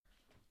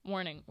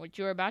Warning, what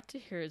you are about to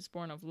hear is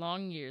born of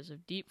long years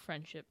of deep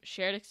friendship,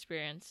 shared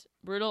experience,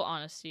 brutal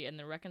honesty, and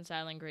the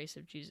reconciling grace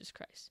of Jesus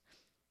Christ.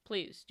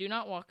 Please, do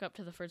not walk up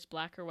to the first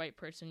black or white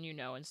person you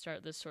know and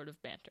start this sort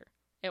of banter.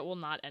 It will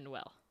not end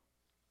well.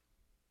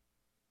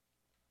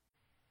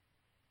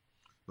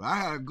 I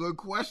had a good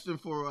question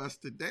for us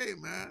today,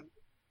 man.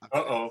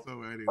 Uh-oh.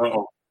 So anyway,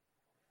 Uh-oh.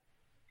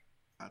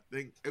 I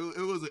think it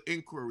was an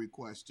inquiry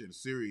question,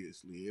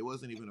 seriously. It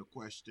wasn't even a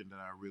question that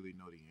I really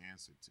know the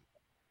answer to.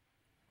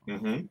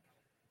 Mm-hmm.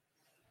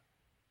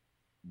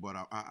 But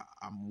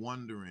I'm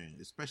wondering,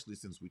 especially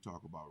since we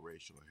talk about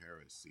racial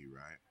heresy,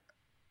 right?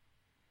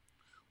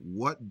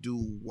 What do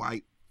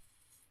white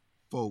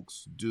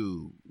folks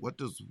do? What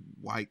does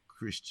white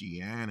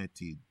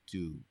Christianity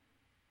do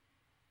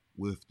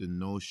with the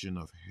notion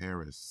of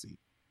heresy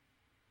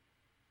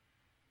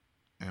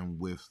and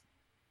with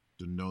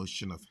the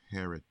notion of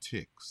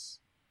heretics?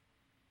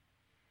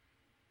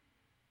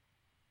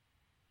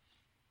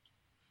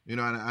 You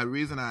know, and the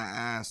reason I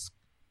ask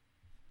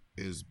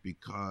is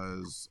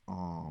because,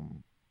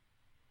 you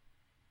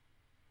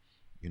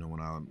know, when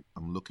I'm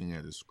looking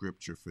at the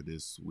scripture for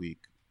this week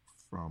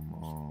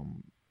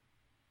from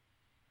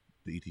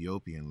the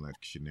Ethiopian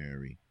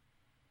lectionary,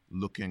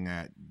 looking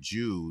at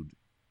Jude,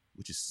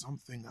 which is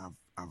something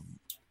I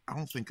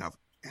don't think I've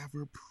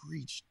ever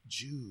preached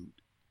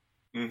Jude.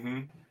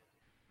 Mm-hmm.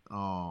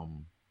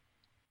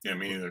 Yeah,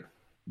 me either.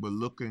 But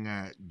looking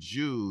at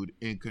Jude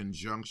in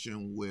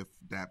conjunction with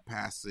that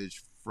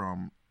passage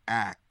from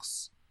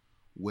Acts,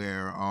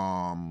 where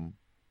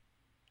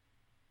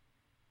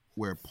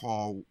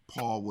Paul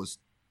was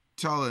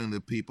telling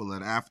the people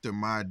that after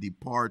my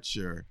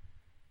departure,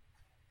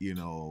 you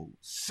know,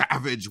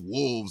 savage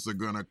wolves are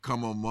gonna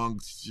come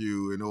amongst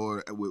you in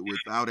order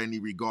without any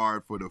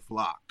regard for the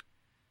flock,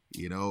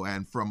 you know,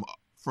 and from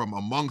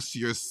amongst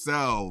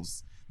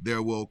yourselves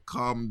there will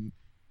come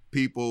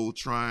people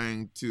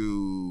trying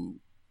to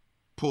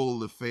pull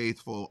the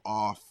faithful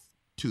off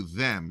to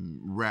them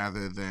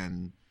rather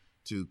than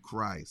to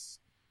Christ.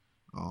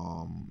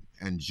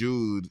 And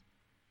Jude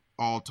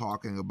all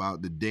talking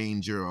about the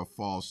danger of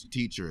false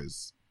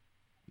teachers,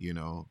 you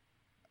know.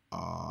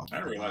 I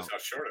didn't realize how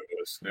short it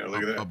was. Yeah,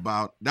 look at that.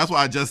 About that's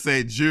why I just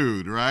say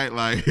Jude, right?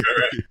 Like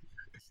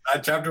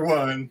Not chapter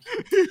 1.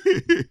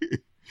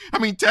 I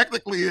mean,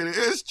 technically it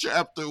is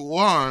chapter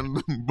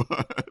 1,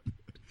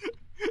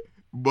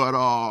 but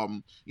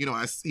you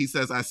know, he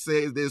says, I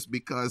say this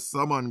because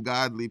some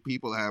ungodly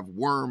people have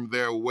wormed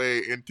their way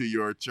into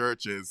your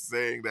churches,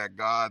 saying that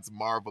God's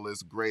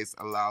marvelous grace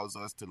allows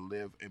us to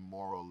live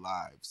immoral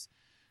lives.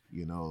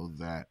 You know,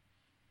 that,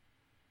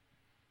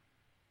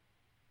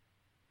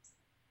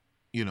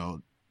 you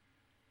know,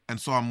 and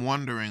so I'm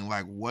wondering,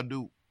 like, what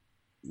do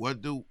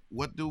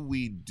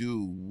we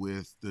do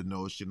with the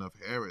notion of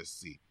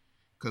heresy?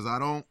 Because I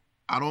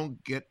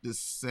don't get the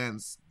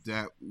sense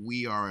that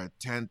we are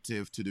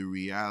attentive to the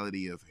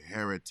reality of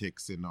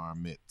heretics in our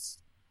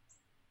midst.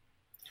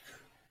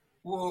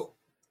 Well,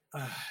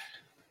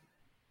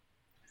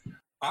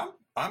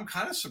 I'm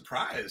kind of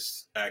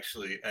surprised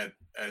actually at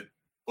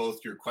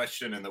both your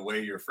question and the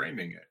way you're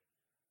framing it.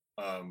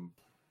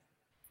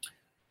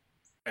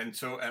 And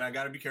I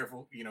got to be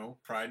careful, you know,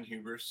 pride and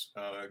hubris,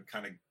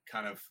 kind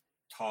of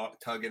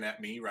tugging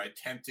at me, right,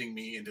 tempting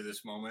me into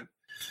this moment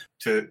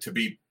to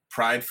be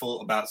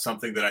prideful about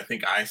something that I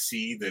think I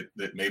see that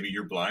maybe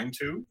you're blind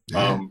to, you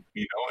know,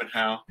 and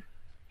how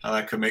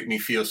that could make me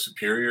feel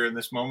superior in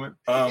this moment.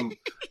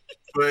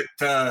 But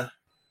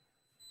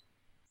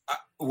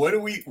what do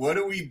we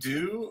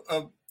do?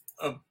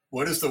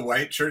 What does the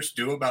white church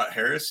do about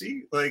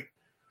heresy? Like,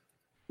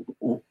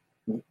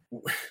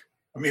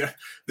 I mean,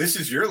 this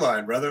is your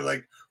line, brother.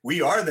 Like,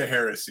 we are the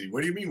heresy.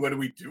 What do you mean? What do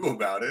we do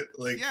about it?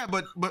 Like, yeah,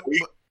 but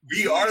we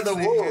are the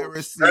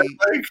wolves. Right?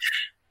 Like,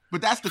 but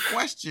that's the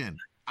question.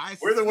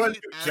 We're the ones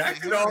who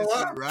jacked it all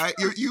up, right?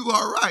 You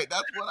are right.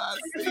 That's what I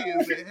see.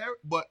 Is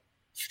but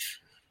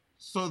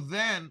so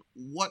then,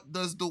 what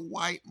does the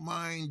white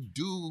mind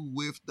do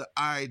with the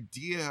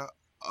idea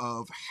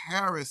of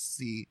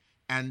heresy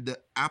and the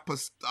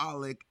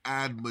apostolic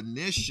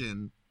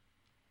admonition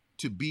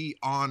to be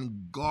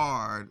on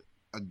guard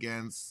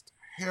against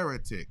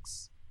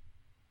heretics?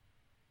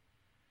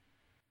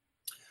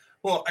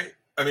 Well,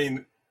 I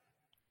mean,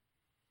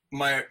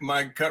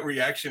 my gut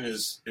reaction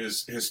is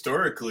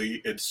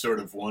historically it's sort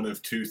of one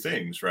of two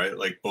things, right?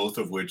 Like both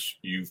of which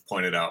you've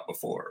pointed out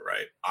before,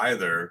 right?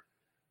 Either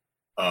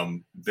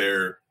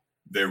there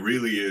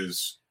really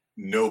is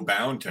no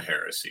bound to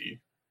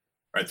heresy,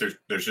 right?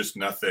 There's just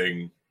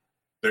nothing.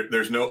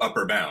 There's no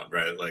upper bound,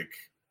 right? Like,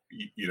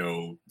 you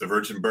know, the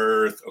virgin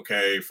birth,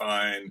 okay,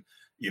 fine.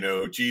 You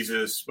know,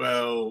 Jesus,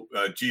 well,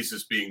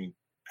 Jesus being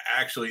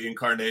actually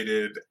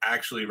incarnated,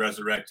 actually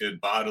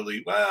resurrected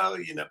bodily, well,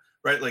 you know,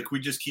 right? Like we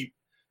just keep,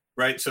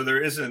 right? So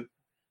there isn't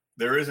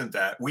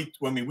that. We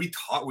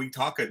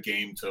talk a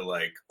game to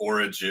like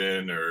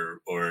Origen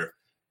or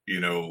you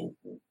know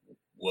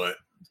what,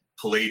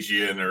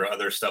 Pelagian or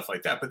other stuff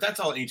like that, but that's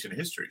all ancient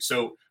history.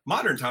 So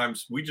modern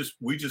times we just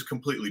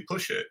completely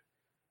push it,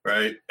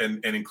 right?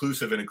 And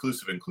inclusive and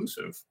inclusive,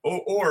 inclusive,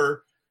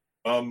 or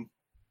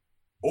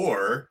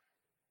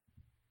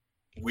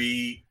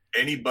we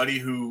anybody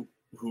who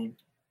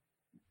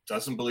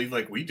doesn't believe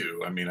like we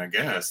do. I mean, I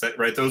guess that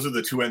right. Those are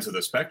the two ends of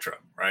the spectrum,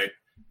 right?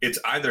 It's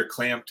either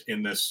clamped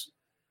in this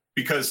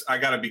because I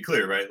got to be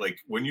clear, right? Like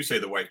when you say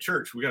the white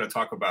church, we got to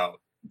talk about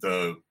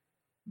the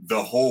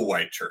whole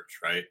white church,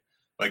 right?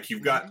 Like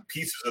you've got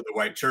pieces of the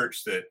white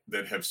church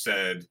that have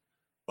said,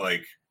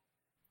 like,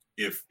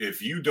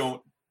 if you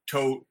don't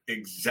tote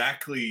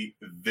exactly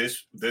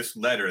this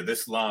letter,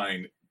 this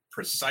line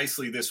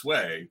precisely this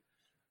way,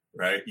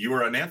 right? You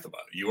are anathema.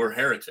 You are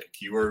heretic.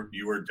 You are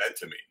dead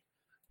to me.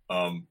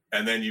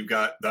 And then you've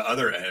got the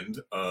other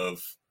end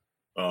of,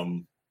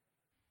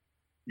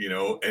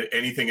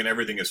 anything and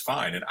everything is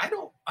fine. And I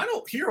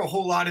don't hear a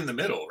whole lot in the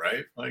middle,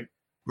 right? Like,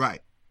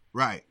 right.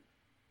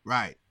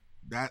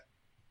 That,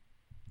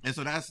 and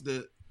so that's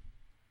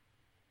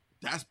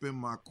been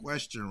my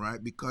question,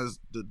 right? Because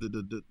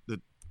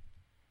the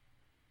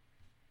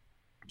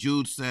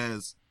Jude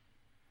says,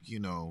 he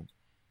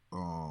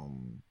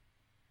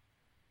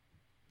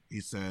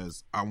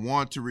says, I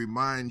want to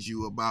remind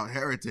you about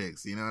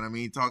heretics. You know what I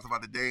mean? He talks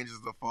about the dangers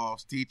of the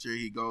false teacher.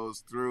 He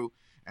goes through,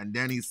 and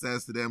then he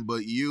says to them,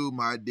 but you,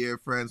 my dear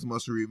friends,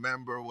 must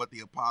remember what the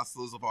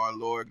apostles of our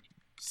Lord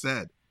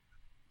said,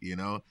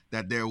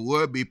 that there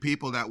would be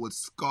people that would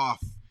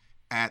scoff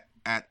at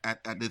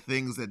the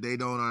things that they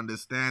don't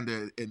understand,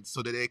 and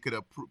so that they could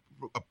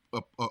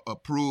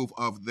approve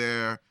of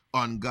their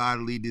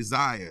ungodly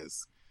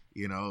desires,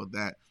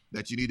 that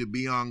you need to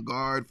be on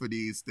guard for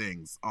these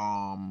things.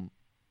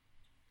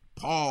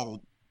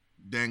 Paul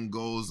then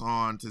goes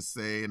on to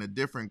say in a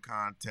different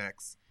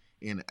context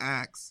in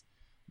Acts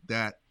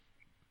that,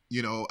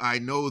 I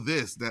know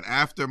this, that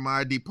after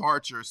my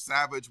departure,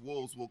 savage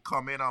wolves will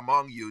come in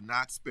among you,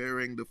 not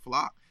sparing the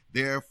flock.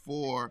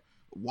 Therefore,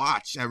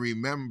 watch and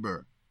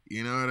remember.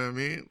 You know what I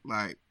mean?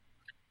 Like,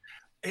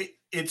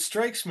 it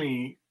strikes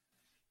me,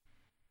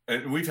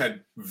 and we've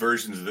had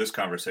versions of this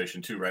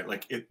conversation too, right?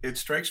 Like it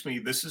strikes me,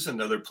 this is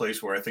another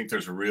place where I think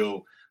there's a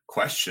real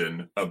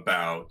question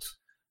about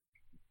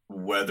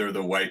whether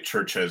the white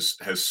church has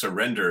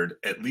surrendered,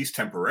 at least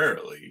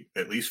temporarily,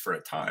 at least for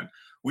a time.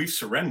 We've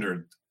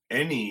surrendered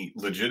any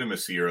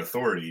legitimacy or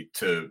authority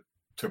to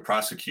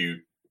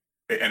prosecute,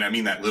 and I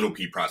mean that little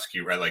p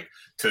prosecute, right? Like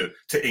to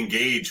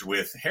engage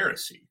with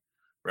heresy,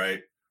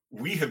 right?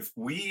 We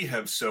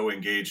have so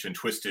engaged and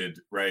twisted,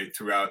 right,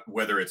 throughout,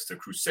 whether it's the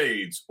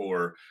Crusades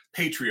or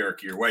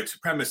patriarchy or white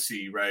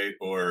supremacy, right,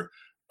 or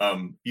I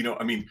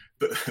mean,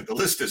 the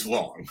list is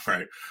long,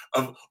 right,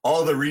 of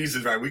all the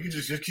reasons, right? We can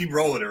just keep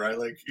rolling it, right?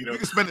 Like, we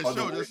can spend a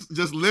show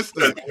just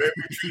listing the way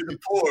we treat the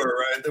poor,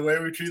 right? The way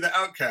we treat the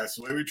outcasts,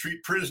 the way we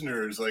treat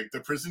prisoners, like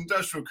the prison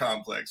industrial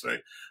complex, right?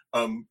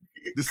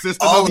 The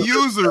system of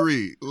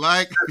usury,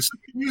 like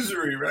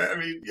usury, right? I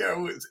mean,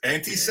 it's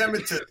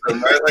anti-Semitism, right?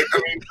 Like,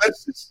 I mean,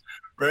 that's just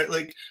right.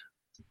 Like,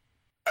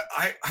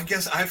 I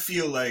guess I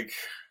feel like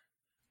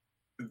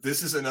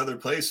this is another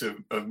place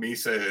of me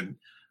saying,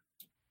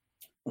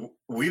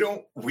 we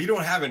don't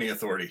have any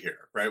authority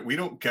here, right? We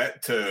don't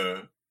get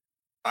to.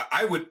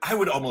 I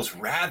would almost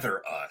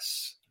rather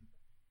us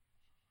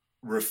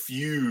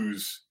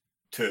refuse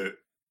to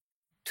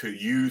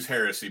use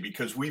heresy,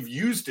 because we've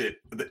used it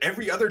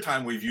every other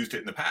time we've used it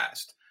in the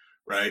past,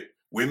 right?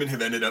 Women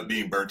have ended up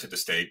being burnt at the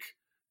stake,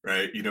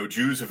 right?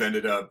 Jews have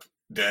ended up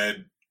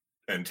dead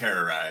and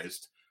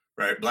terrorized,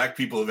 right? Black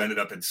people have ended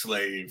up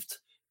enslaved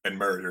and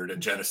murdered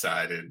and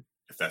genocided,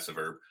 if that's a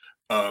verb.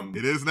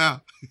 It is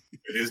now.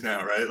 It is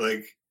now, right?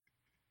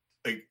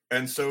 Like,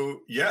 and so,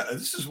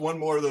 this is one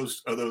more of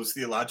those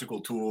theological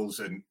tools,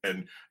 and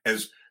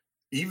as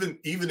even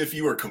if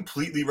you are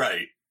completely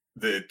right,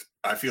 that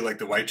I feel like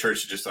the white church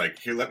is just like,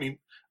 here,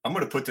 I'm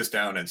going to put this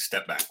down and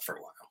step back for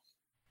a while.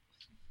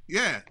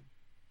 Yeah.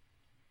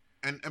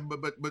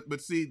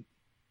 But see,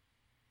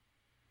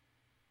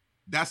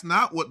 that's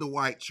not what the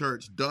white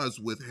church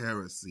does with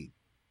heresy.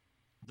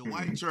 The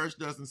white church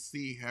doesn't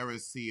see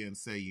heresy and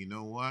say, you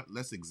know what,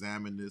 let's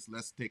examine this.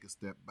 Let's take a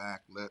step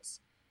back.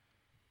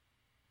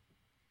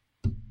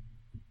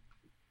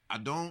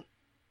 And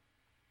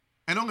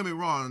don't get me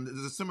wrong,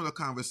 there's a similar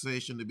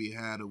conversation to be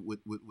had with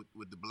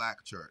the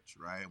black church,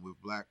 right? With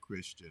black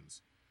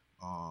Christians.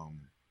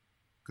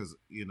 Because,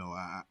 and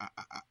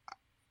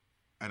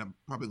I'm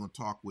probably going to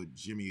talk with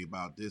Jimmy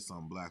about this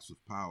on Blacks with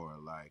Power.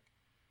 Like,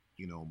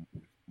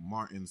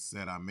 Martin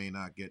said, I may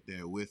not get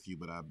there with you,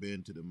 but I've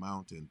been to the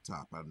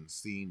mountaintop. I've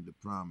seen the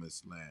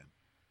promised land.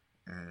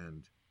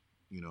 And,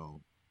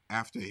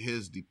 after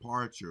his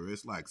departure,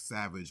 it's like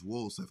savage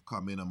wolves have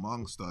come in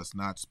amongst us,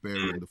 not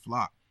sparing the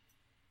flock.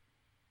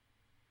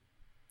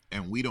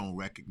 And we don't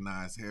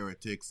recognize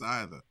heretics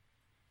either.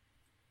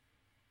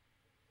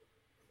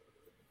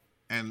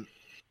 And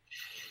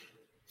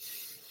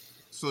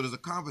so there's a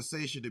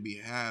conversation to be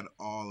had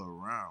all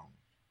around.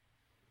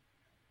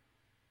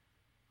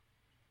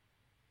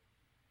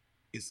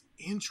 It's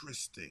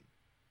interesting.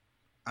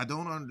 I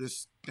don't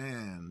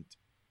understand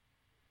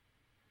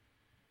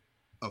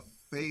a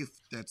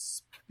faith that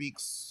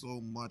speaks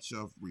so much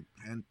of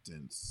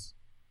repentance,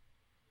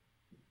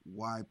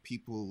 why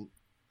people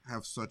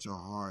have such a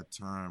hard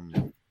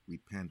time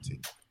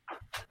repenting?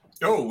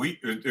 Oh,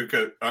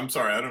 I'm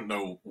sorry, I don't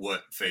know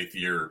what faith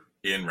you're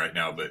in right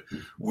now, but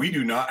we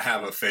do not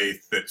have a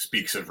faith that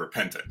speaks of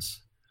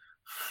repentance.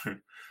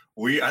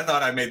 I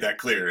thought I made that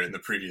clear in the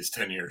previous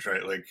 10 years,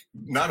 right? Like,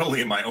 not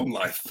only in my own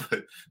life,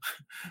 but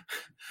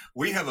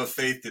we have a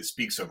faith that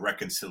speaks of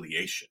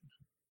reconciliation.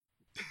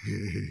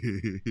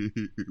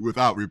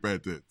 Without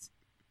repentance.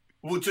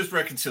 Well, just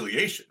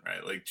reconciliation,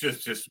 right? Like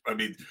I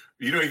mean,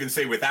 you don't even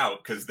say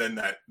without, because then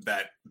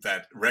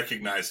that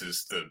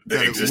recognizes the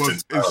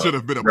existence. It should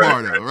have been a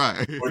part of, right?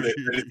 Or that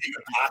it's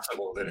even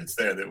possible that it's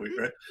there.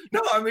 Right?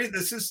 No, I mean,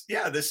 this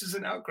is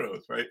an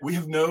outgrowth, right? We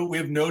have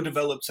no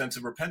developed sense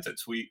of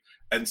repentance.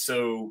 And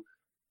so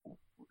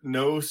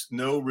no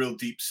real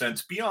deep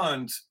sense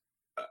beyond.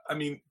 I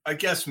mean, I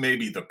guess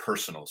maybe the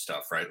personal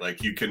stuff, right?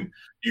 Like you can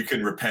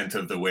repent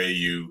of the way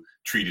you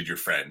treated your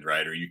friend,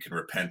 right? Or you can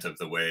repent of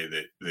the way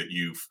that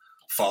you've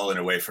fallen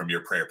away from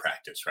your prayer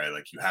practice, right?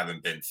 Like you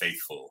haven't been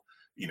faithful,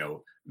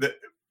 the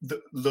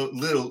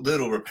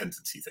little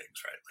repentancy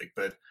things, right? Like,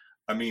 but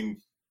I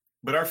mean,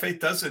 but our faith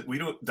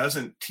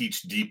doesn't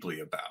teach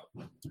deeply about.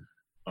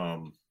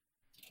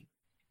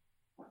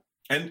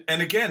 And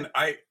again,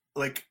 I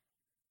like,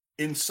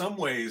 in some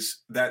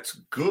ways that's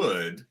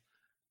good.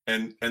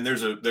 And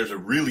there's a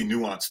really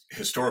nuanced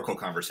historical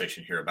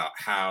conversation here about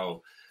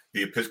how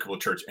the Episcopal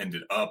Church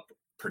ended up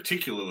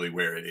particularly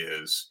where it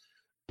is,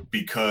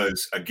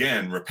 because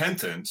again,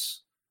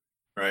 repentance,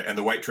 right, and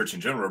the white church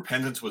in general,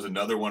 repentance was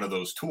another one of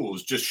those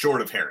tools, just short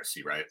of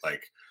heresy, right?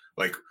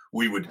 Like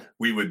we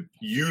would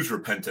use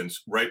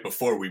repentance right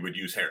before we would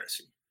use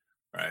heresy,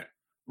 right?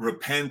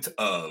 Repent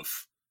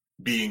of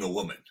being a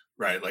woman,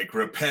 right? Like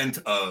repent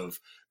of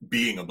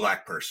being a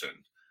Black person,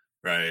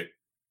 right?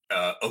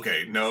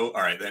 Okay, no,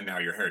 all right, then now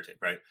you're heretic,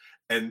 right?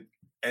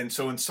 And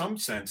so in some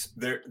sense,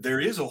 there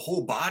is a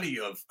whole body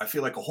of, I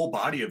feel like a whole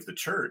body of the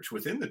church,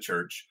 within the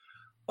church,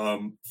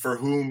 for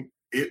whom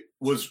it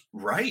was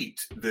right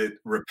that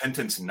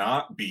repentance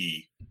no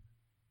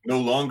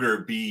longer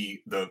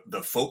be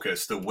the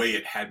focus, the way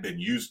it had been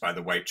used by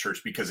the white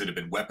church, because it had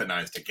been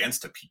weaponized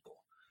against a people.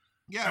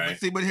 Yeah, right?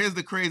 but here's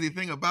the crazy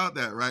thing about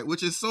that, right?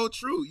 Which is so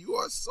true. You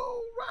are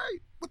so right.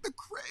 But the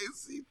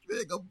crazy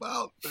thing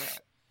about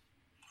that.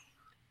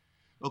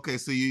 Okay,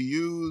 so you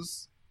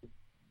use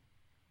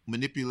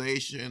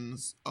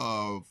manipulations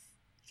of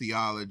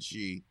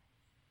theology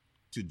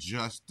to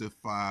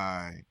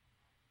justify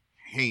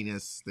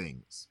heinous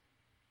things.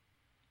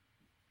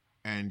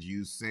 And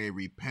you say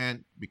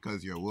repent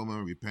because you're a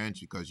woman, repent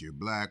because you're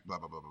Black, blah,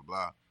 blah, blah, blah,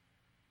 blah.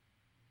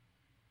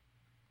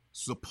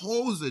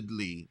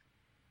 Supposedly,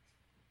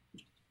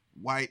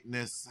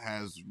 whiteness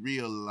has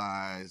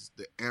realized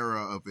the error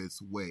of its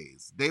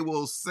ways. They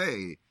will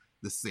say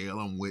the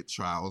Salem witch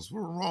trials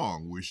were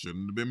wrong. We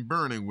shouldn't have been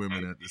burning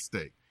women at the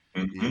stake.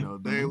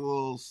 Mm-hmm. They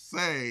will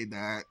say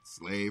that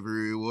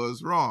slavery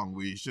was wrong.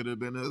 We should have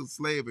been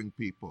enslaving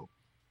people.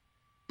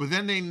 But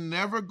then they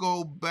never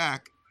go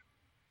back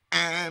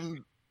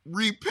and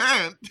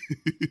repent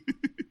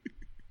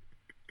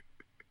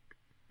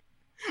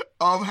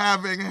of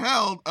having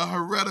held a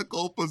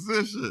heretical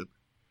position.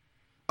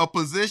 A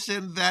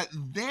position that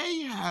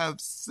they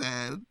have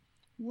said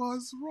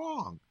was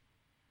wrong.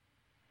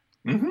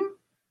 Mm-hmm.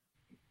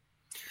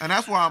 And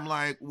that's why I'm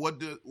like, what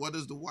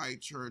does the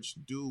white church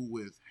do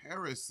with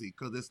heresy?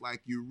 Because it's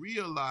like you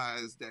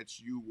realize that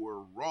you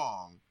were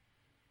wrong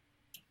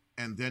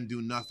and then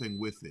do nothing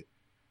with it.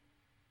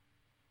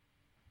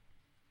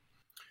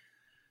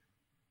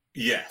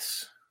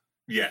 Yes.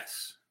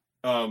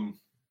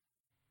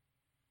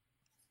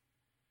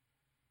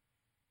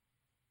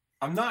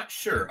 I'm not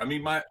sure. I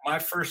mean, my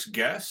first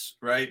guess,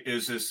 right,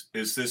 is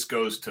this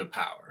goes to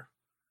power,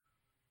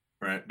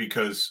 right?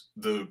 Because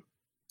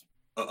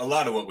a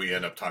lot of what we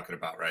end up talking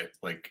about, right,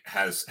 like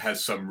has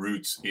some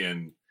roots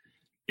in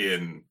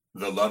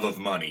the love of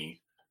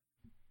money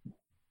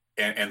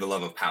and the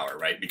love of power,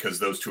 right? Because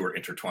those two are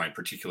intertwined,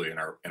 particularly in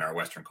our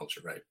Western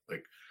culture, right?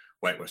 Like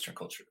white Western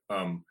culture.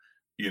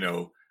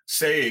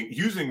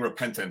 Using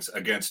repentance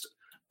against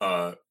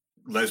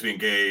lesbian,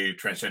 gay,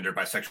 transgender,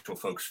 bisexual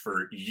folks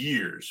for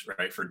years,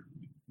 right? For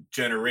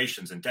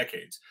generations and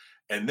decades.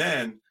 And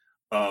then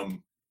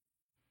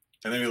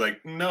you're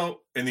like,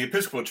 no, in the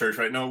Episcopal Church,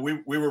 right? No, we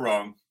were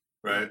wrong,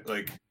 right?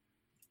 Like,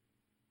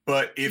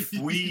 but if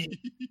we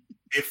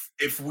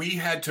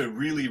had to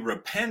really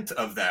repent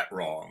of that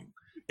wrong,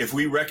 if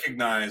we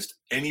recognized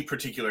any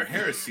particular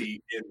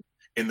heresy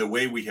in the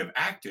way we have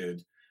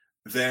acted,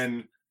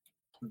 then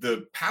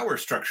the power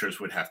structures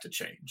would have to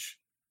change.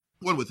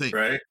 One would think,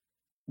 right?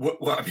 Well,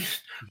 I mean,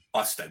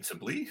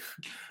 ostensibly,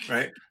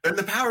 right? Then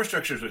the power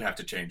structures would have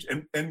to change,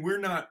 and we're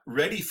not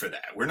ready for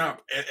that. We're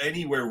not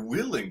anywhere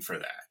willing for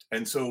that.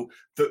 And so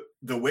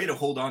the way to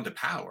hold on to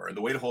power,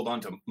 the way to hold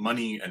on to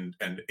money and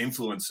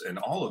influence and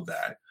all of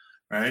that,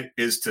 right,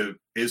 is to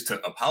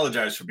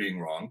apologize for being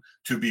wrong,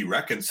 to be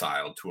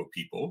reconciled to a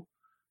people,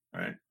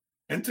 right,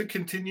 and to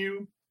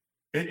continue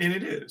And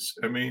it is.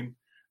 I mean,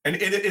 and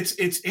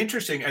it's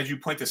interesting as you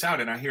point this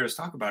out, and I hear us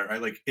talk about it,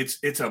 right? Like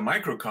it's a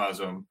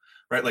microcosm,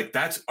 right? Like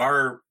that's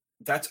our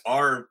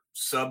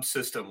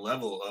subsystem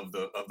level of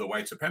the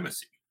white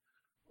supremacy,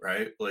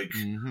 right? Like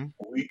Mm-hmm.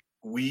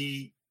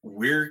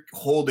 we're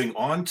holding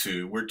on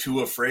to, we're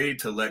too afraid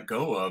to let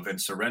go of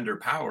and surrender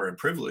power and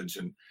privilege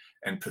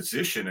and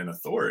position and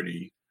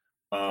authority.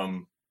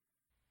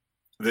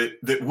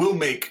 That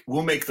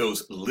we'll make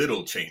those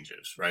little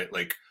changes, right?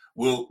 Like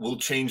we'll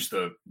change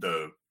the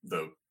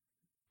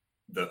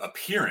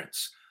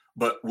appearance,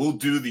 but we'll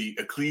do the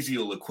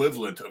ecclesial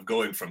equivalent of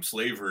going from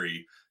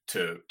slavery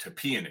to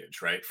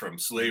peonage, right? From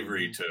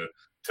slavery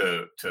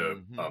to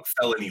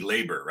felony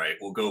labor, right?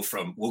 We'll go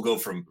from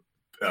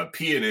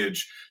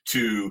peonage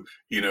to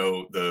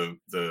the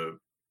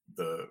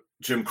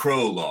Jim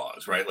Crow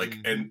laws, right? Like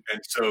and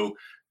so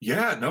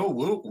yeah, no,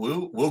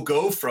 we'll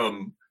go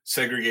from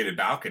segregated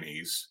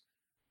balconies,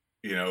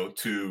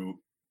 to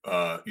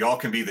y'all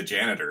can be the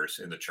janitors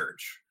in the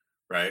church,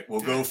 right?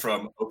 We'll go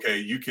from, okay,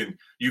 you can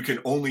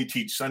only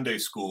teach Sunday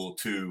school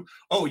to,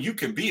 oh, you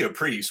can be a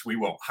priest, we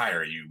won't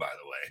hire you, by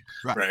the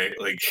way, right?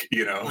 Like,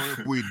 or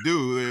if we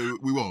do,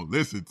 we won't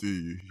listen to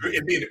you.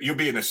 You'll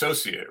be an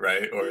associate,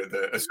 right? Or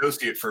the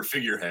associate for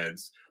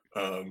figureheads,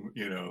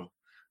 the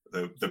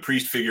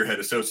priest figurehead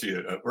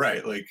associate,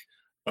 right? Like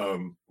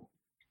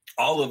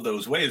all of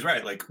those ways,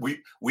 right? Like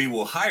we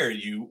will hire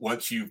you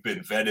once you've been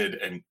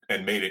vetted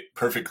and made it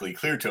perfectly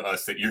clear to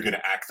us that you're going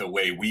to act the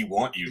way we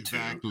want you to,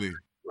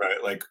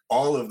 right? Like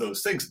all of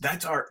those things.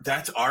 That's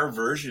our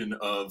version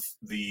of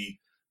the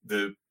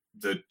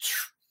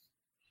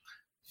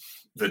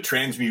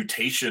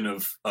transmutation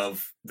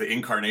of the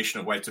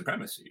incarnation of white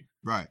supremacy.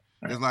 Right.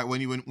 It's like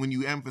when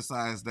you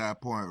emphasize that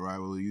point, right?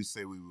 Well, you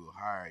say we will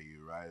hire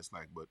you, right? It's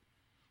like, but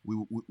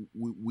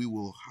we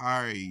will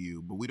hire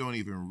you, but we don't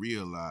even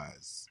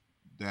realize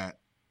that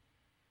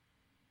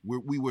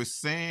we were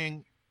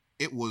saying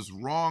it was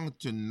wrong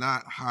to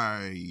not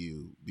hire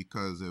you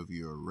because of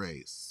your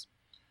race.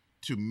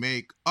 To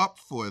make up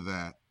for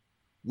that,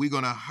 we're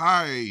going to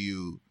hire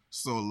you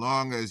so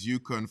long as you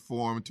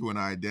conform to an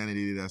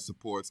identity that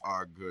supports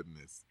our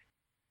goodness.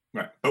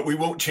 Right. But we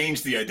won't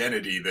change the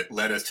identity that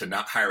led us to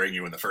not hiring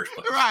you in the first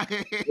place.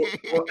 Right.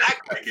 We'll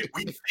act like it.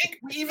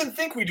 We even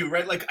think we do,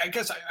 right? Like, I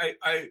guess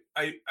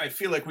I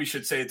feel like we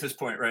should say at this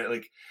point, right?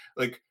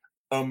 Like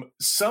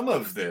some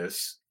of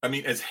this, I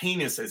mean, as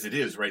heinous as it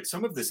is, right?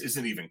 Some of this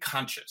isn't even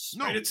conscious,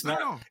 right? It's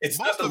not. It's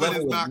most not the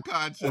level not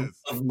conscious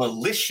of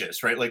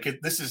malicious, right? Like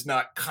this is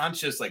not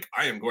conscious. Like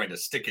I am going to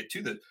stick it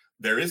to the.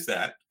 There is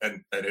that,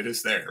 and it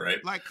is there,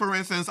 right? Like, for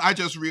instance, I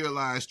just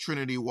realized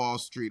Trinity Wall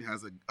Street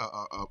has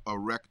a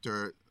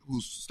rector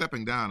who's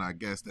stepping down, I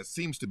guess, that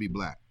seems to be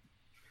black.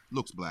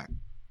 Looks black.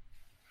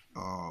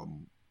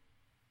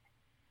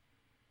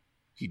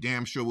 He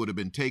damn sure would have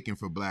been taken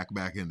for black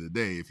back in the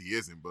day if he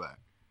isn't black.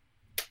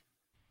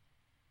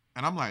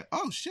 And I'm like,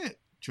 oh, shit.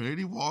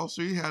 Trinity Wall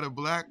Street had a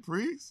black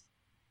priest?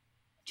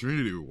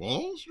 Trinity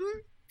Wall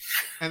Street?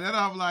 And then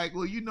I'm like,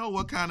 well, you know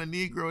what kind of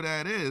Negro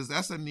that is.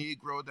 That's a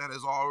Negro that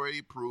has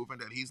already proven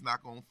that he's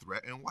not going to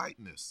threaten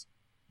whiteness.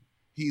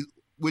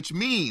 Which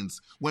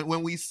means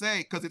when we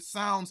say, because it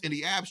sounds, in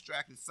the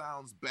abstract, it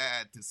sounds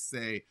bad to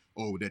say,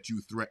 oh, that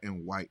you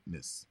threaten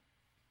whiteness.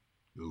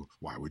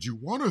 Why would you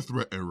want to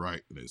threaten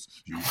whiteness?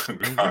 You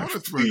don't want to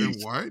threaten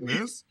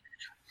whiteness.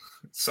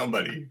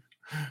 Somebody.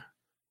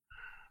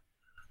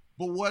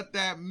 But what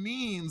that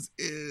means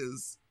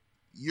is,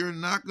 you're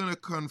not going to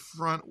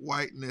confront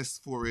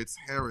whiteness for its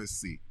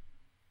heresy.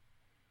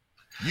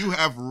 You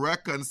have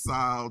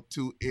reconciled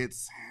to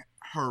its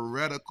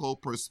heretical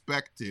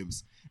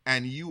perspectives,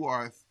 and you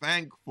are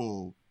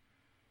thankful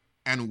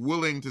and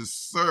willing to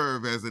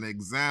serve as an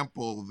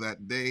example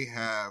that they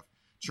have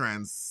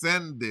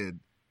transcended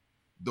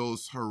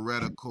those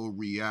heretical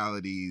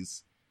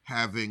realities,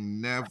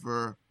 having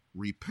never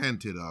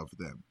repented of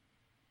them.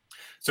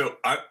 So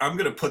I'm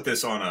going to put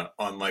this on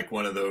like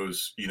one of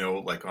those,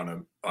 like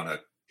on a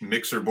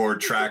mixer board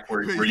track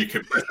where you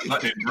can press the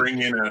button and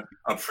bring in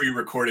a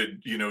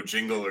pre-recorded,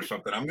 jingle or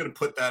something. I'm going to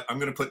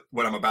put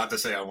what I'm about to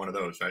say on one of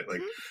those, right?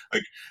 Like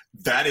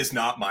that is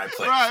not my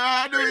place.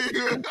 Right, I knew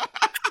you.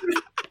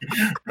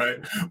 Right.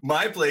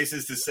 My place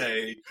is to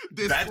say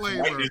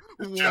disclaimer,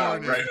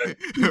 warning, right?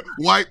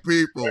 White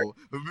people,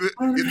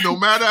 no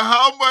matter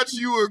how much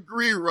you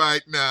agree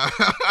right now.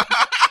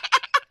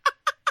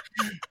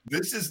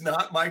 This is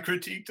not my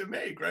critique to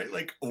make, right?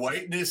 Like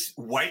whiteness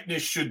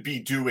should be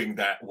doing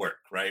that work,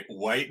 right?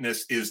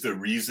 Whiteness is the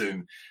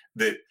reason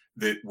that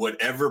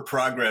whatever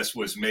progress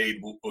was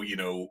made,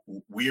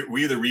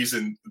 we're the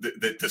reason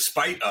that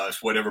despite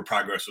us, whatever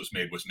progress was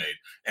made,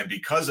 and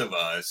because of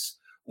us,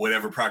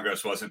 whatever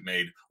progress wasn't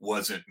made.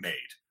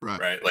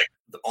 Right? Like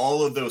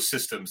all of those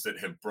systems that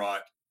have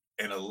brought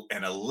and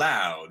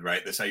allowed,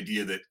 right, this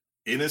idea that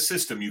in a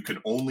system you can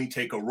only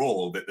take a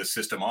role that the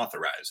system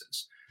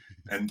authorizes.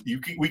 And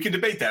we can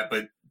debate that,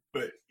 but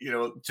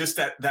just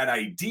that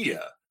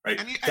idea, right?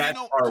 That's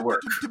our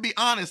work. To be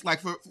honest, like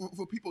for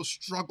people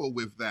struggle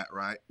with that,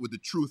 right? With the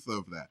truth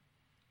of that.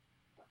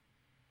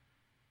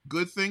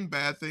 good thing,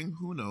 bad thing,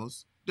 who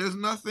knows? There's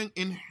nothing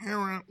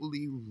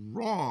inherently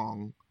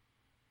wrong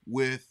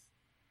with,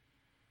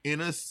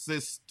 in a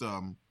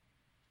system,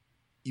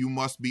 you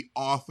must be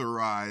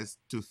authorized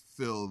to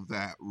fill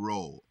that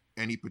role,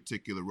 any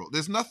particular role.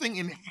 There's nothing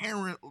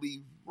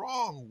inherently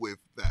wrong with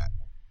that.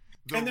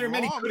 And there are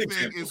many good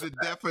thing examples is the of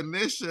that.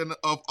 definition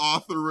of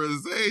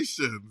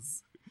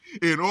authorizations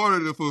in order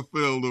to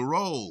fulfill the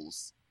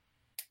roles.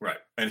 Right.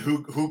 And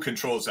who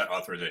controls that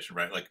authorization,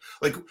 right? Like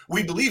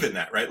we believe in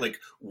that, right? Like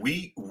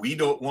we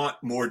don't want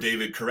more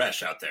David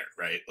Koresh out there,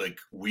 right? Like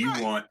we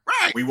want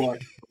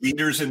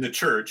leaders in the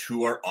church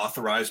who are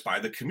authorized by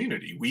the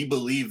community. We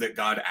believe that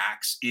God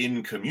acts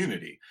in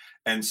community.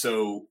 And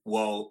so,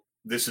 well,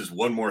 this is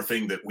one more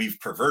thing that we've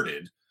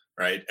perverted,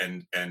 right?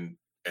 And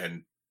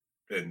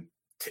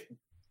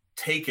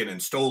taken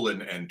and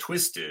stolen and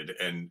twisted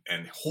and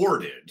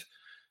hoarded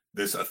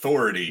this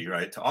authority,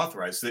 right, to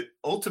authorize that.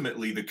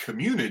 Ultimately the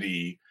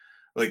community,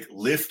 like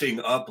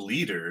lifting up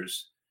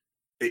leaders,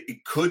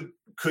 it could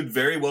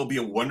very well be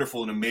a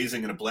wonderful and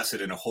amazing and a blessed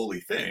and a holy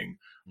thing.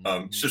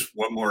 It's just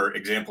one more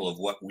example of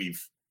what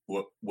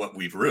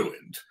we've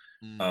ruined.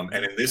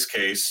 And in this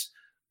case,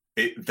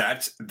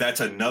 that's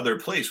another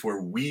place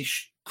where we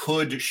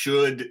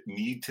should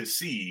need to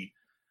see,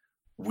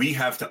 we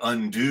have to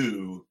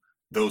undo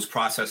those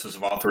processes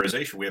of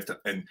authorization. We have to,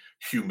 and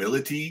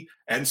humility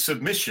and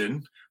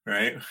submission,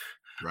 right?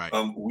 Right.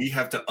 We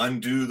have to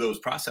undo those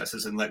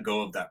processes and let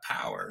go of that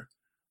power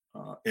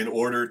in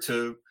order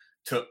to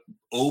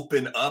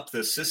open up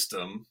the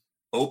system,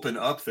 open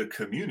up the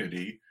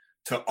community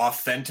to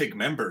authentic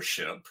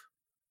membership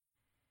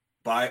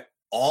by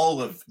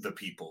all of the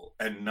people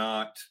and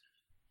not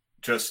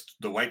just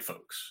the white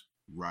folks.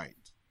 Right.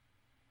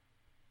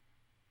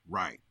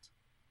 Right.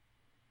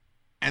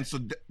 And so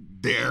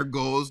there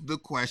goes the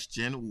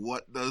question,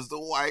 what does the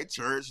white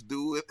church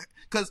do with it?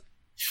 Because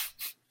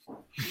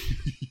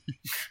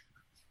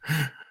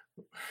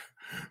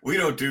we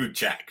don't do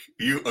jack.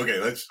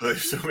 Let's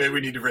so maybe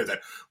we need to phrase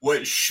that.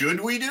 What should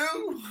we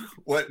do?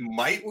 What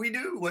might we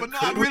do?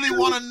 I really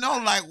want to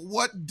know, like,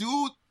 what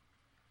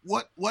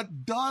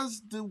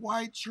does the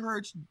white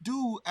church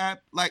do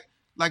at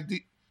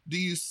do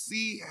you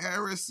see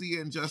heresy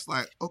and just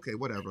like, okay,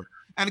 whatever?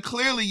 And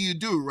clearly you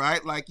do,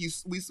 right? Like we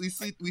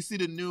see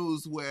the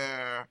news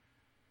where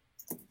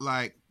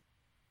like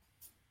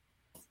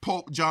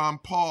Pope John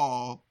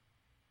Paul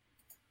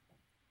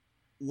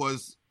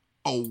was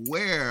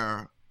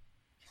aware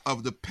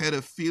of the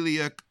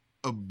pedophilic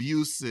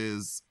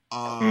abuses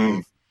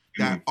of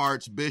that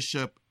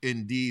archbishop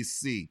in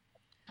DC,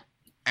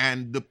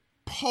 and the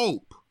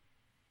Pope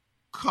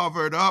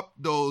covered up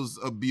those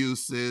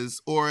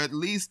abuses, or at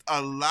least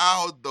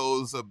allowed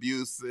those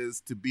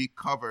abuses to be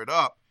covered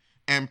up,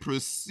 and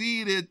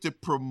proceeded to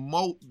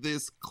promote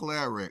this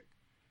cleric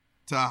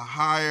to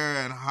higher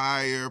and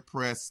higher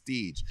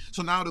prestige.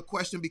 So now the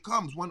question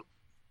becomes, when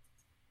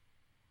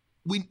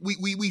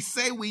we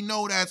say we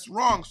know that's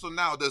wrong, so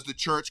now does the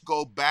church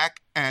go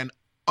back and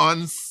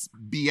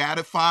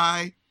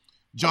unbeatify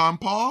John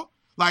Paul?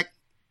 Like,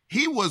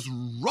 he was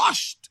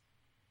rushed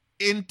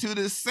into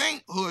the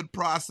sainthood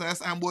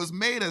process and was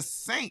made a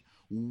saint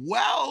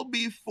well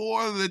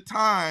before the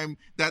time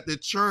that the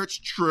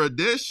church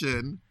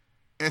tradition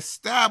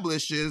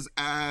establishes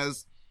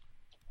as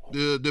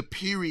the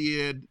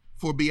period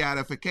for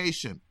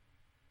beatification.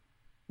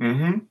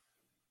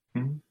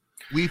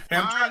 We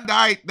find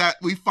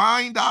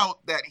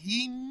out that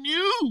he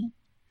knew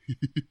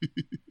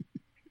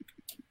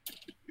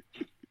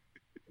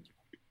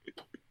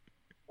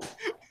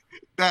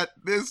that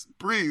this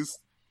priest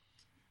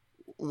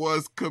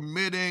was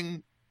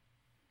committing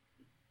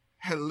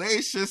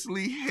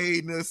hellaciously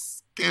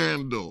heinous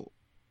scandal.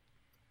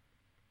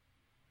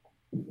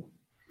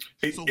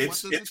 So what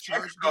does the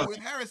church do with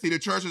heresy? The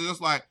church is just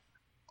like,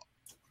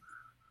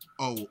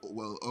 oh,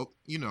 well,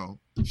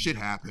 shit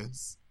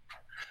happens.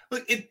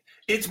 Look,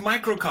 it's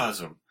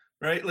microcosm,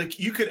 right? Like,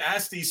 you could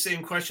ask these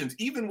same questions,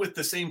 even with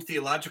the same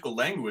theological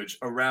language,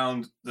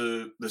 around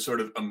the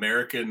sort of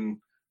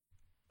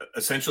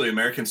essentially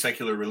American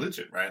secular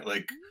religion, right?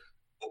 Like,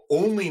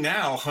 only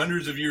now,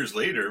 hundreds of years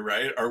later,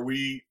 right, are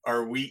we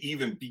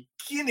even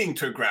beginning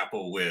to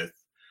grapple with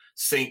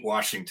Saint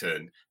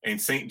Washington and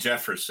Saint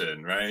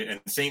Jefferson, right, and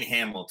Saint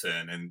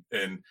Hamilton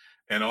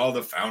and all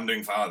the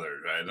founding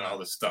fathers, right, and all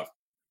this stuff.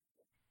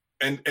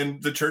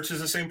 And the church is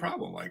the same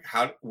problem. Like,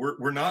 how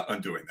we're not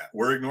undoing that.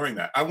 We're ignoring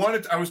that. I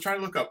was trying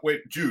to look up.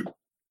 Wait, Jude.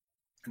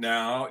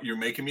 Now you're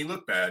making me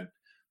look bad,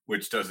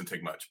 which doesn't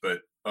take much.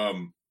 But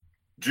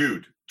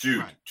Jude,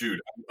 right. Jude.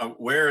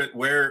 Where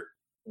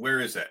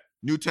is that?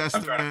 New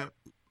Testament.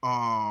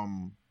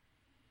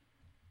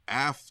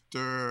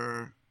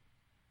 After.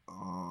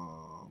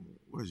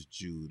 Where's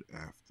Jude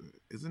after?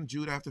 Isn't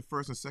Jude after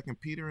 1st and 2nd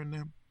Peter in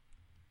them?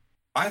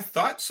 I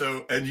thought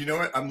so. And you know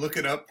what? I'm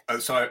looking up.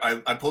 So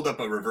I pulled up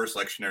a reverse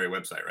lectionary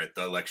website, right?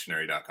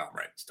 Thelectionary.com,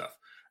 right? Stuff.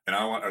 And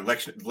I want a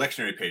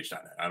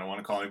lectionarypage.net. I don't want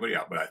to call anybody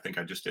out, but I think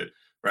I just did,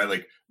 right?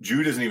 Like,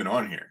 Jude isn't even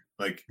on here.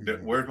 Like,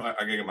 where's I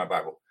gotta get my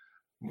Bible.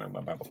 My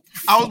Bible.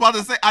 I was about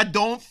to say, I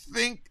don't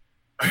think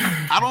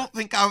I don't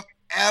think I've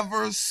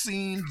ever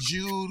seen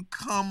Jude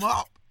come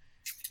up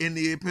in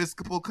the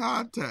Episcopal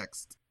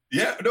context.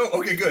 Yeah, no,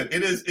 okay, good.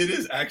 It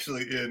is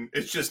actually in,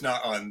 it's just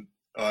not on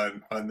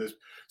this.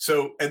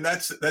 So, and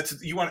that's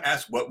you want to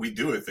ask what we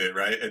do with it,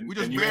 right? And we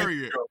just and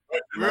bury it.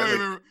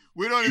 Right?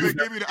 We don't even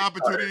give you the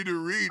opportunity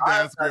to read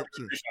that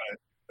scripture.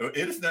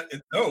 It is not.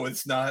 No,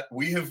 it's not.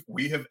 We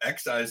have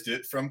excised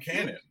it from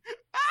canon.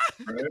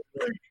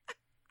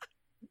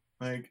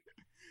 Right?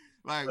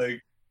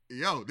 Like,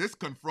 yo, this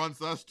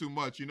confronts us too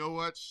much. You know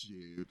what?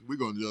 Shit, we're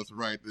gonna just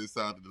write this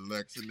out of the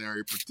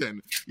lectionary.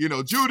 Pretend,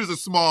 Jude is a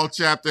small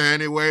chapter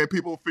anyway.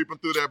 People flipping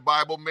through their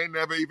Bible may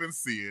never even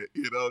see it.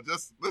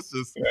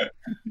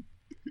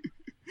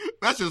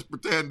 Let's just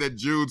pretend that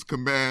Jude's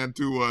command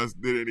to us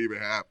didn't even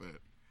happen.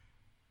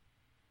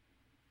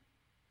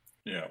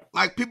 Yeah.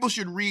 Like, people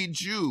should read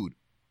Jude.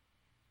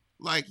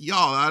 Like,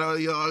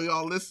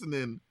 y'all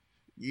listening,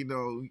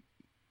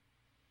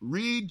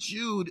 read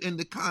Jude in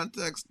the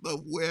context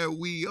of where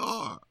we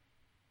are.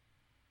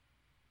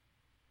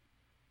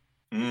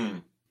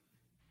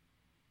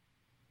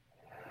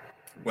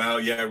 Well,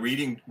 yeah,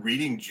 reading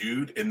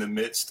Jude in the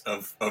midst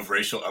of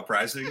racial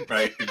uprising,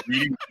 right?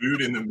 Reading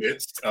Jude in the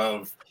midst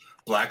of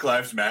Black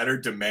Lives Matter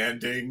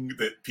demanding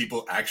that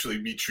people actually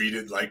be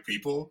treated like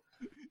people.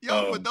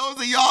 Yo, for those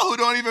of y'all who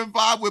don't even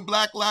vibe with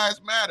Black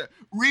Lives Matter,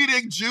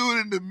 reading Jude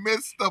in the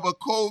midst of a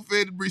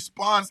COVID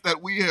response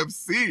that we have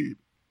seen.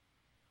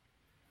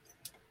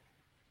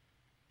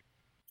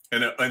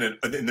 And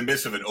in the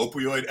midst of an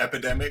opioid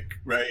epidemic,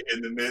 right?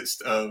 In the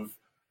midst of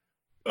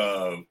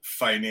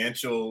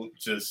financial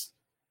just...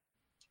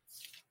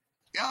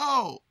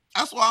 Yo,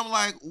 that's why I'm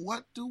like,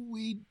 what do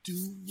we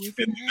do with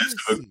in the midst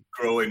of a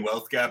growing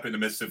wealth gap, in the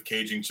midst of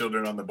caging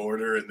children on the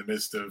border, in the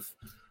midst of,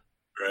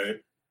 right?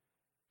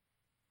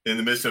 In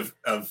the midst of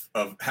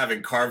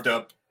having carved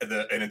up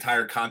an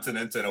entire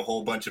continent and a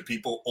whole bunch of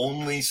people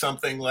only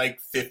something like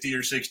 50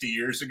 or 60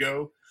 years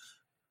ago.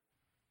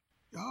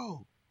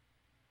 Yo,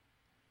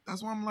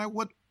 that's why I'm like,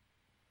 what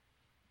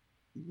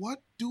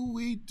do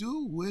we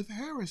do with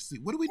heresy?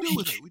 What do we do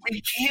with it?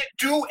 We can't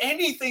do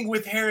anything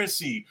with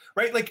heresy,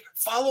 right? Like,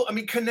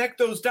 connect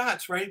those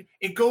dots, right?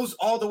 It goes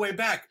all the way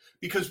back,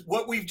 because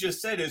what we've just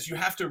said is you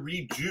have to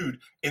read Jude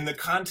in the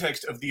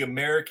context of the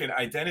American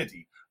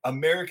identity,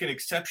 American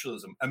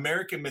exceptionalism,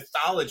 American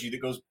mythology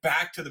that goes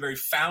back to the very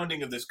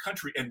founding of this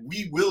country. And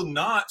we will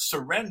not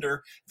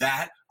surrender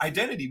that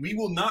identity. We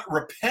will not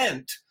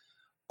repent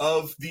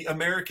of the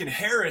American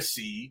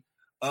heresy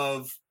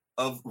of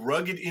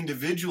rugged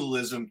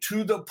individualism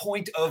to the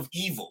point of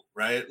evil,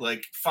 right?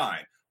 Like,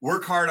 fine,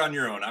 work hard on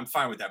your own. I'm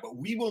fine with that. But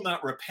we will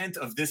not repent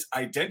of this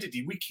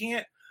identity. We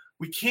can't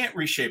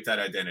reshape that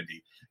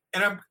identity.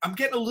 And I'm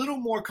getting a little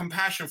more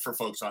compassion for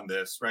folks on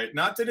this, right?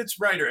 Not that it's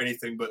right or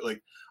anything, but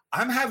like,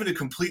 I'm having to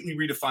completely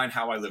redefine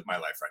how I live my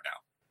life right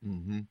now.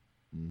 Mm-hmm.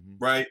 Mm-hmm.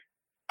 Right?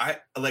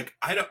 I've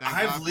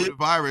lived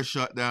virus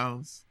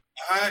shutdowns.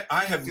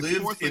 I have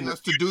lived forcing us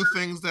to do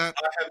things that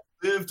I have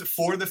lived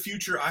for the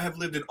future. I have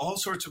lived in all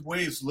sorts of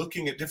ways,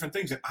 looking at different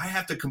things, and I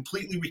have to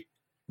completely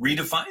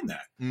redefine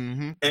that.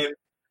 Mm-hmm.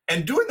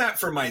 And doing that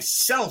for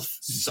myself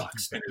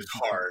sucks and is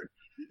hard.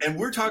 And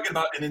we're talking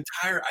about an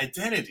entire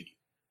identity,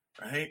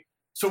 right?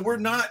 So we're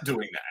not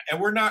doing that, and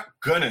we're not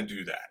gonna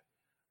do that.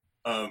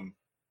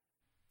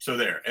 So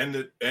there, and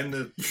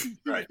the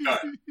right,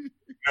 done.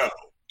 No,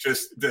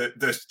 just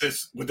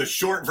the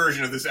short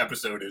version of this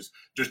episode is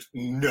just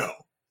no.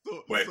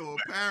 So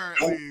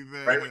apparently,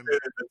 nope. then,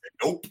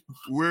 nope.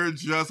 We're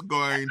just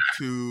going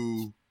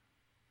to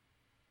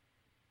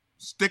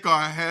stick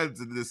our heads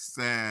in the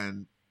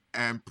sand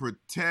and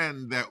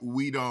pretend that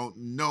we don't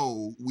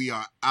know we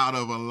are out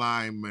of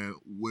alignment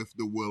with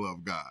the will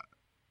of God.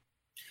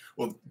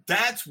 Well,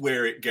 that's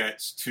where it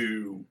gets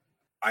to,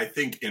 I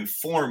think,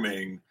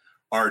 informing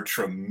our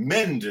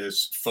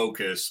tremendous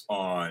focus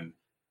on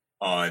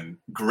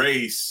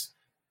grace.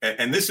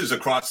 And this is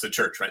across the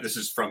church, right? This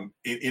is from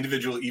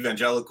individual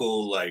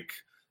evangelical, like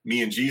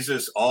me and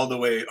Jesus, all the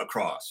way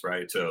across,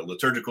 right, to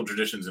liturgical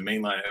traditions and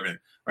mainline, everything,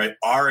 right?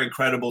 Our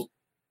incredible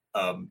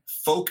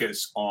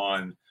focus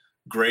on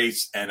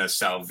grace and a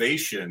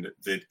salvation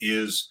that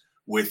is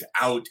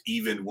without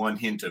even one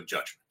hint of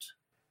judgment,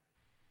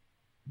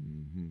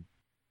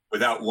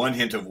 without one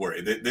hint of worry.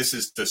 This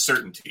is the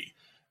certainty,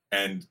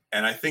 and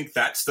I think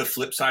that's the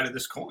flip side of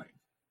this coin.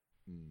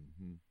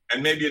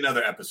 And maybe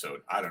another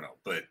episode, I don't know,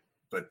 but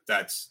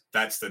that's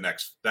the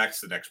next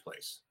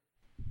place.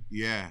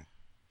 Yeah.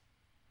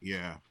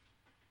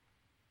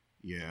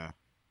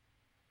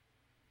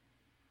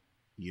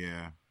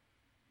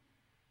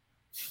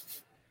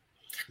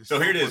 So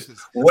here it is.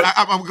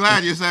 I'm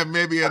glad you said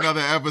maybe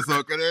another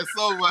episode, because there's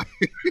so much.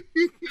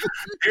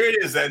 Here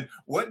it is then.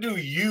 What do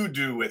you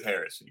do with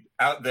heresy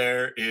out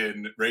there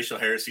in racial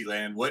heresy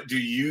land? What do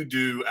you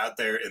do out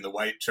there in the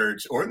white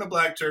church or in the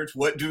black church?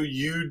 What do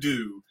you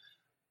do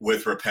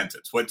with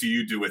repentance? What do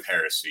you do with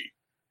heresy?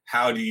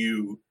 How do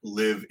you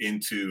live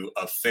into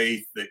a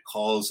faith that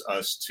calls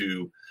us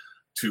to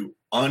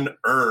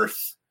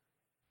unearth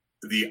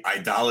the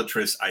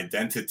idolatrous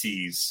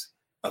identities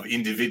of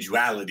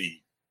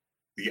individuality,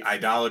 the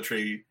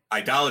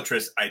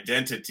idolatrous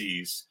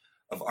identities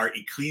of our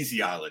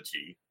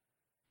ecclesiology,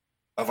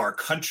 of our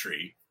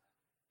country,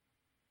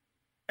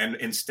 and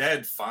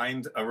instead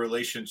find a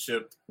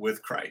relationship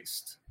with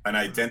Christ, an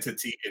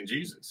identity in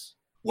Jesus.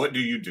 What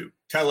do?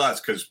 Tell us,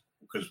 because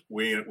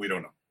we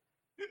don't know.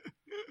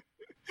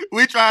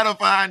 We trying to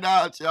find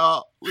out,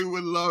 y'all. We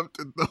would love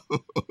to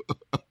know.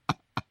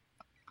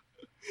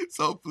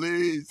 So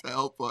please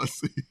help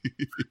us.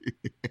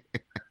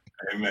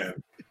 Amen.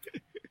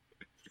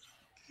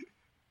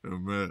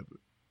 Amen.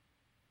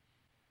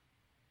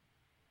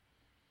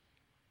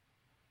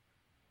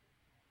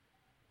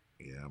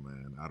 Yeah,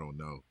 man. I don't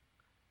know.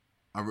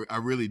 I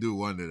really do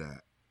wonder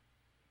that.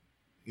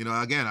 You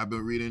know, again, I've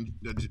been reading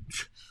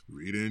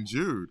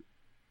Jude.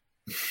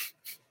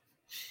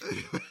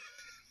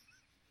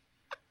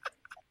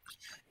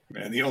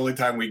 Man, the only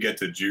time we get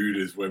to Jude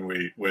is when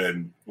we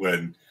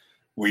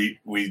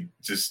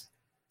just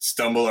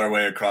stumble our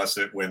way across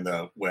it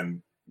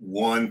when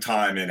one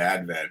time in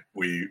Advent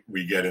we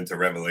get into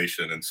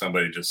Revelation and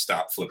somebody just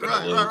stopped flipping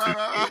a little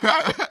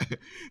too.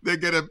 They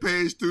get a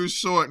page too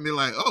short and they're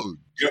like, oh,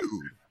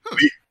 Jude.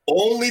 The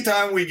only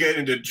time we get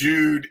into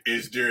Jude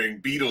is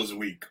during Beatles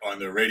Week on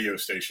the radio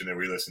station that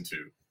we listen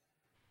to.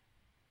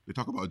 They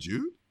talk about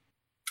Jude?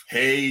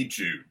 Hey,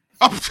 Jude.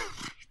 Oh.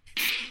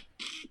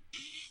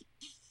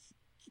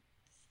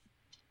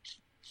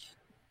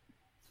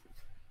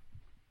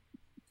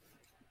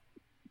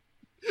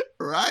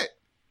 Right?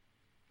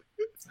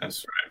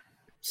 That's right.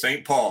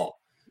 St. Paul,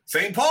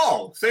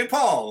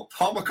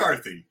 Paul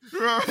McCarthy,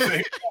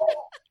 St.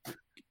 Paul,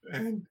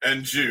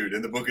 and Jude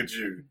in the book of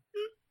Jude.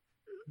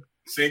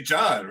 St.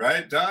 John,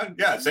 right? John?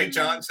 Yeah, St.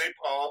 John, St.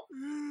 Paul.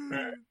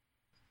 Right.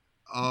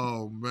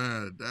 Oh,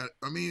 man.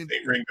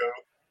 St. Ringo.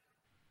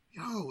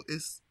 Yo,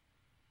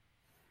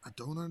 I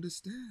don't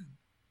understand.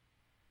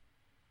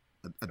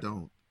 I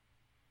don't.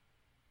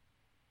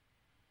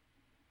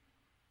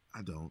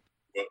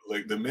 But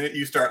like the minute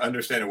you start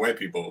understanding white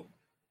people,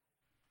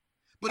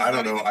 but I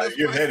don't know,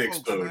 your head folks,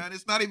 explodes. Man.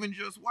 It's not even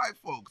just white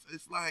folks.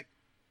 It's like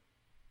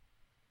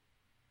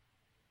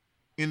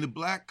in the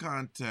black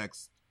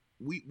context,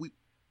 we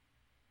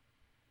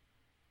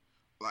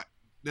like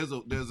there's a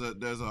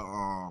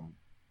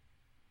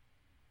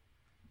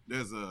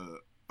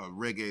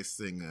reggae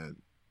singer,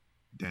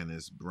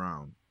 Dennis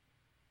Brown,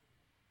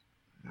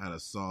 had a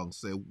song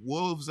say,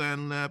 wolves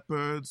and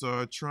leopards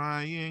are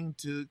trying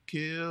to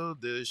kill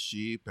the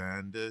sheep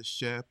and the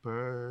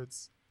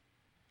shepherds.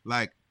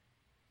 Like,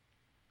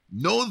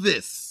 know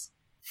this.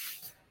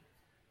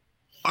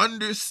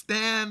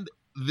 Understand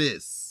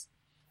this.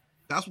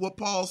 That's what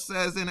Paul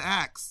says in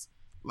Acts.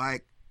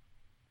 Like,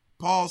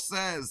 Paul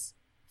says,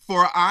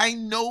 for I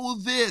know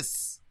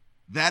this,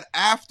 that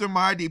after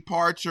my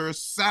departure,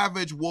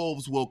 savage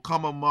wolves will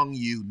come among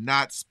you,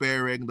 not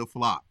sparing the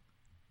flock.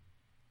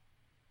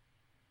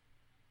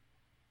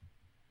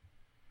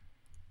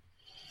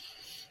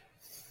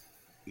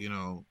 You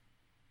know,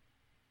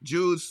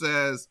 Jude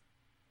says,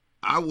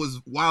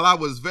 while I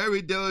was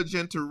very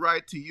diligent to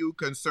write to you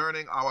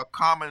concerning our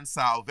common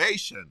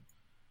salvation,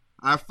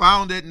 I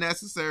found it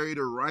necessary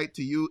to write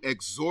to you,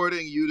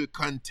 exhorting you to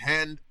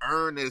contend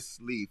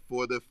earnestly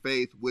for the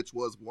faith which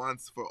was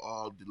once for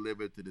all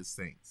delivered to the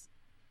saints.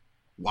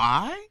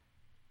 Why?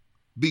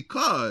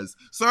 Because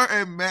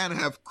certain men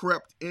have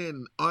crept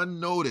in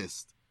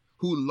unnoticed,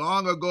 who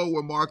long ago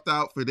were marked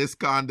out for this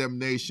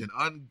condemnation,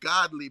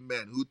 ungodly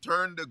men who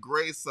turned the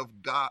grace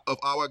of God, of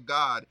our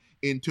God,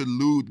 into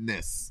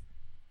lewdness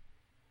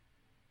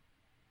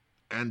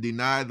and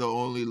deny the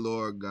only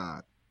Lord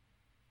God.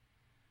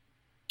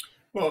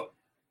 Well,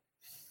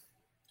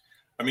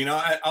 I mean,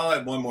 I'll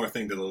add one more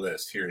thing to the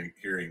list.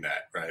 Hearing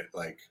that, right?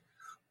 Like,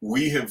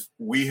 we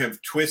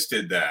have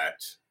twisted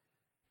that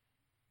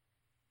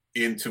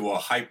into a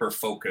hyper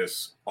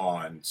focus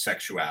on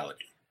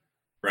sexuality,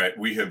 right?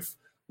 We have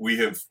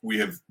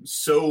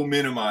so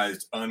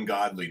minimized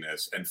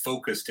ungodliness and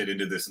focused it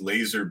into this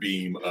laser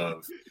beam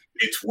of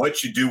it's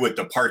what you do with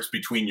the parts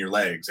between your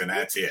legs, and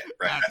that's it,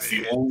 right? That's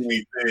the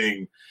only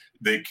thing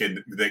that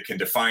can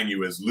define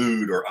you as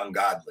lewd or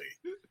ungodly.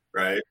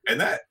 Right, and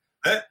that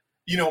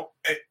you know,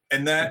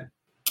 and that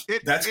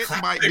it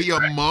classic, might be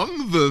right?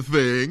 Among the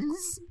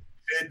things,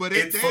 but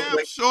it damn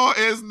like, sure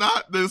is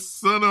not the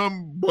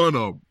sunnum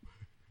bonum.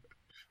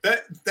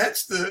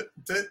 That's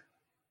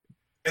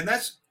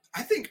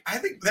I think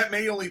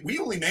that we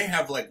only may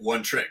have like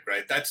one trick,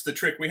 right? That's the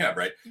trick we have,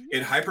 right? Mm-hmm.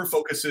 It hyper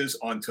focuses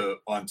onto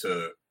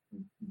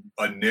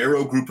a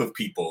narrow group of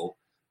people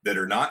that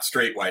are not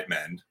straight white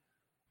men,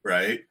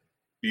 right?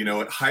 You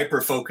know, it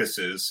hyper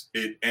focuses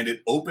it, and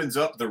it opens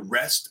up the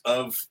rest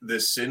of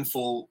this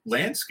sinful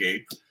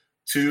landscape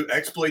to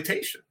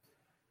exploitation.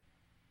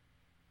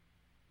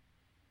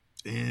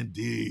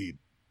 Indeed.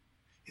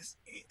 It's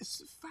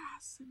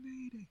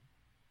fascinating.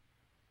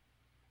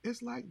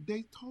 It's like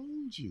they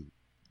told you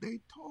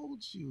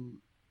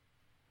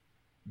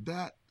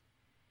that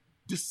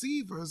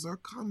deceivers are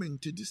coming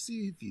to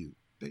deceive you.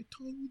 They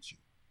told you.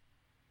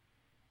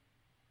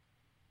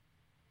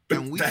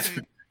 And we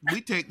think,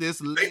 we take this.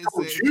 They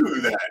told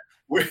you that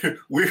we're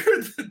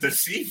the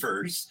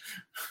deceivers.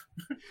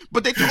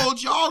 But they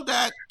told y'all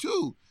that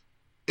too.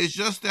 It's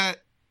just that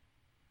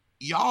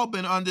y'all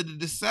been under the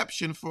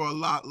deception for a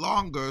lot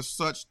longer,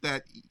 such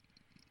that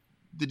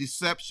the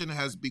deception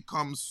has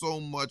become so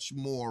much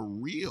more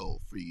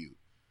real for you.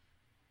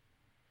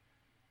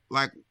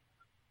 Like,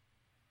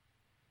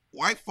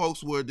 white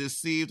folks were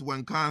deceived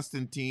when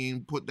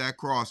Constantine put that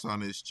cross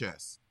on his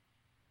chest.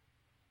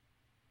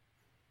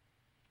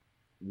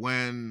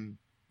 When,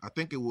 I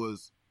think it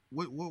was,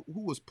 who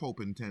was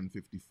Pope in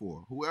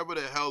 1054? Whoever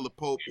the hell the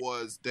Pope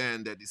was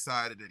then that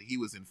decided that he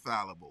was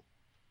infallible.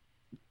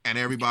 And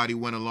everybody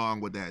went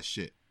along with that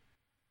shit.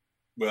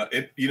 Well,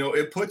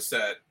 it puts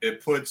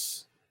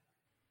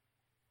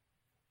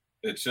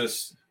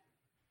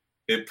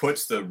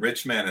the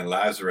rich man and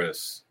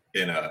Lazarus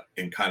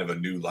in kind of a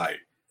new light,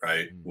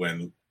 right?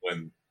 Mm-hmm.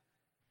 When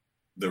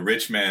the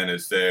rich man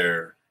is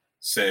there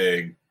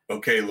saying,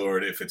 "Okay,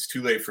 Lord, if it's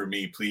too late for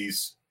me,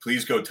 please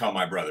go tell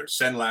my brothers.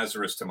 Send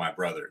Lazarus to my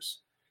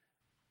brothers."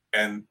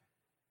 And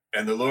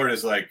the Lord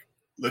is like,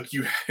 "Look,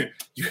 you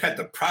had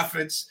the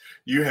prophets,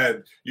 you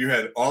had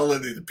all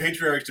of the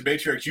patriarchs to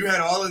matriarchs, you had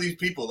all of these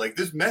people. Like,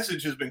 this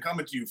message has been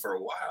coming to you for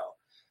a while.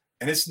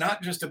 And it's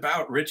not just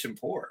about rich and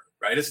poor,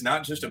 right? It's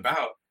not just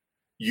about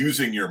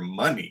using your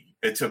money.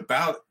 It's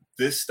about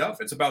this stuff.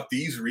 It's about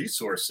these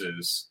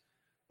resources.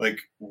 Like,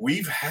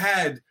 we've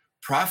had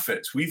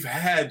prophets, we've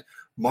had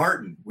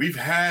Martin, we've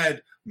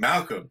had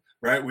Malcolm,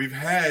 right? We've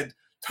had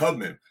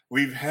Tubman,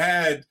 we've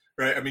had,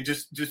 right? I mean,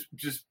 just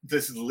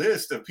this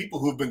list of people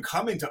who've been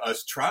coming to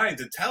us trying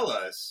to tell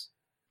us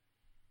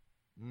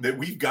that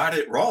we've got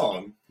it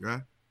wrong.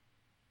 Yeah.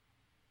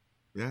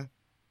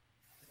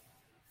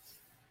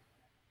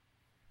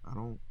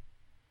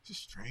 It's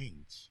just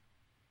strange.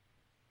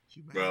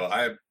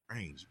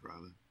 Strange,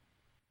 brother.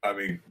 I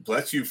mean,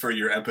 bless you for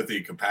your empathy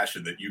and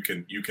compassion that you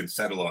can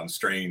settle on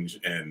strange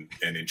and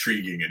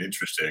intriguing and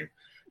interesting,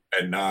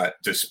 and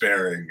not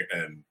despairing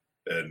and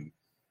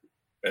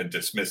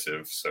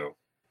dismissive. So,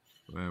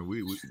 man,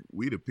 we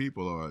the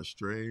people are a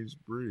strange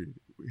breed.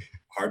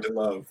 Hard to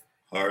love.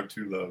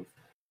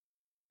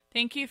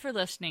 Thank you for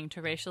listening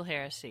to Racial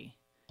Heresy.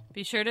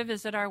 Be sure to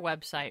visit our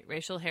website,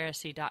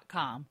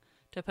 racialheresy.com,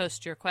 to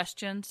post your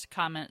questions,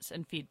 comments,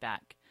 and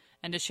feedback,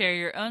 and to share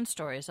your own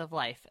stories of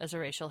life as a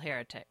racial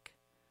heretic.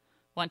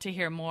 Want to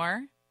hear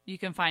more? You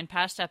can find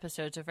past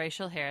episodes of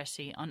Racial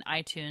Heresy on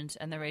iTunes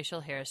and the Racial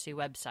Heresy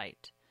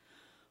website.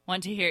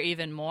 Want to hear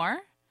even more?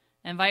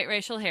 Invite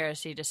Racial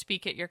Heresy to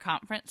speak at your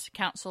conference,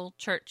 council,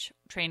 church,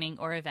 training,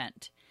 or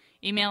event.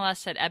 Email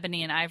us at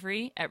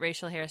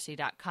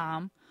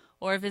ebonyandivory@racialheresy.com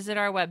or visit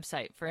our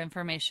website for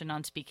information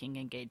on speaking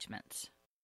engagements.